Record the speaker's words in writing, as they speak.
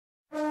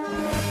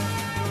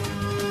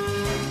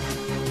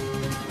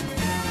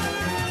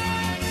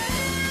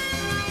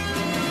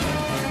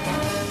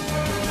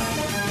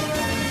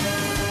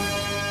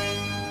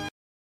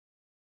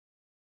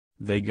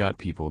they got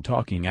people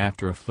talking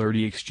after a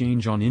flirty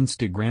exchange on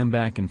Instagram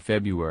back in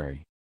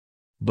February.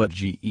 But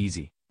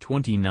G-Eazy,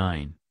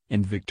 29,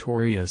 and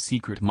Victoria's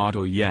Secret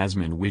model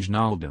Yasmin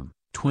Wijnaldum,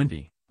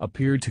 20,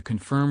 appeared to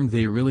confirm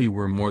they really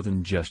were more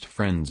than just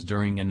friends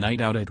during a night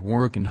out at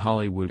work in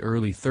Hollywood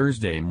early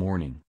Thursday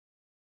morning.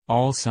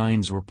 All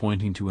signs were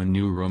pointing to a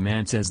new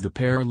romance as the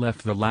pair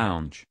left the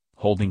lounge,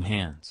 holding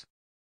hands.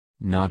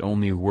 Not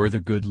only were the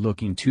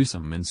good-looking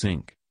twosome in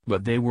sync,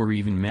 but they were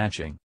even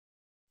matching.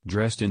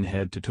 Dressed in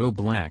head-to-toe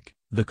black,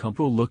 the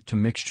couple looked a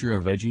mixture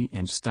of edgy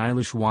and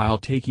stylish while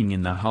taking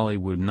in the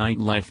Hollywood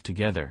nightlife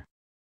together.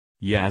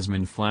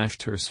 Yasmin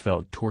flashed her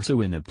svelte torso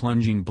in a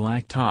plunging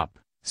black top,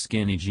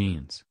 skinny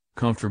jeans,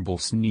 comfortable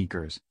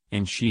sneakers,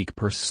 and chic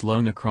purse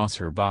slung across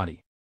her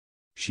body.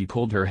 She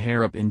pulled her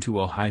hair up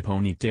into a high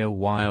ponytail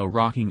while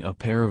rocking a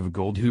pair of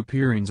gold hoop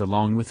earrings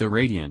along with a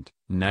radiant,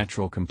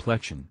 natural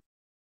complexion.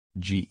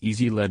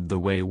 G-Eazy led the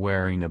way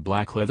wearing a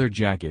black leather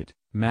jacket,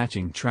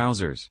 matching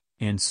trousers,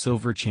 and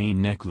silver chain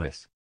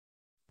necklace.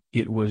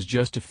 It was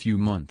just a few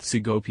months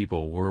ago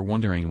people were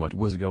wondering what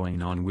was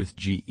going on with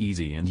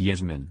G-Eazy and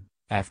Yasmin,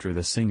 after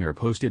the singer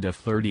posted a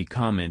flirty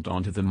comment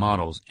onto the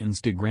model's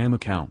Instagram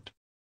account.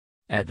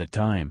 At the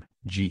time,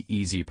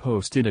 G-Eazy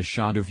posted a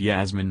shot of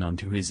Yasmin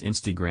onto his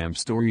Instagram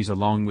stories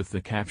along with the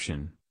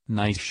caption,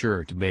 "Nice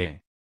shirt bae."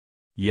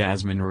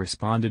 Yasmin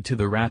responded to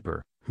the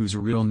rapper, whose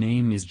real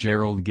name is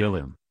Gerald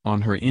Gillum,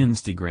 on her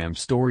Instagram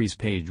stories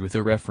page with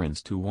a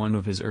reference to one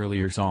of his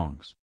earlier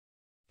songs.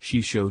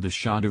 She showed a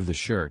shot of the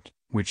shirt,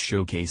 which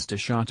showcased a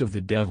shot of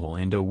the devil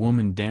and a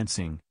woman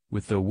dancing,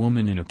 with the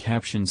woman in a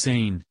caption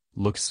saying,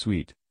 "Looks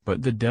sweet,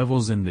 but the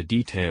devil's in the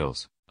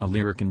details," a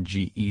lyric in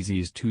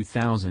G-Eazy's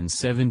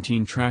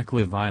 2017 track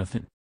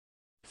Leviathan.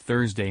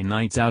 Thursday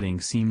night's outing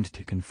seemed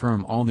to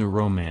confirm all the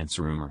romance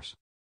rumors.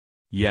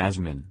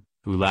 Yasmin,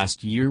 who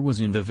last year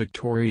was in the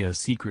Victoria's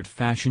Secret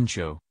fashion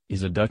show,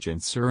 is a Dutch and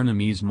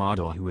Surinamese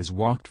model who has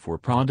walked for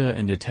Prada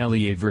and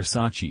Atelier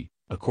Versace,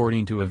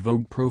 according to a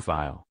Vogue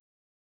profile.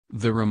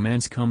 The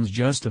romance comes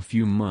just a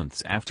few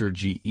months after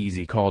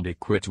G-Eazy called it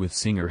quits with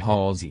singer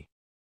Halsey.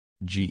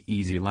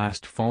 G-Eazy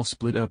last fall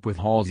split up with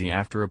Halsey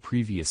after a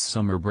previous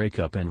summer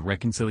breakup and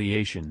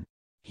reconciliation.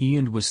 He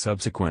was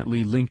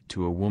subsequently linked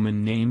to a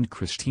woman named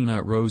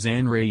Christina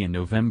Roseanne Ray in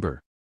November.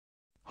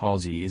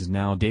 Halsey is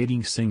now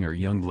dating singer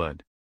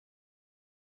Youngblood.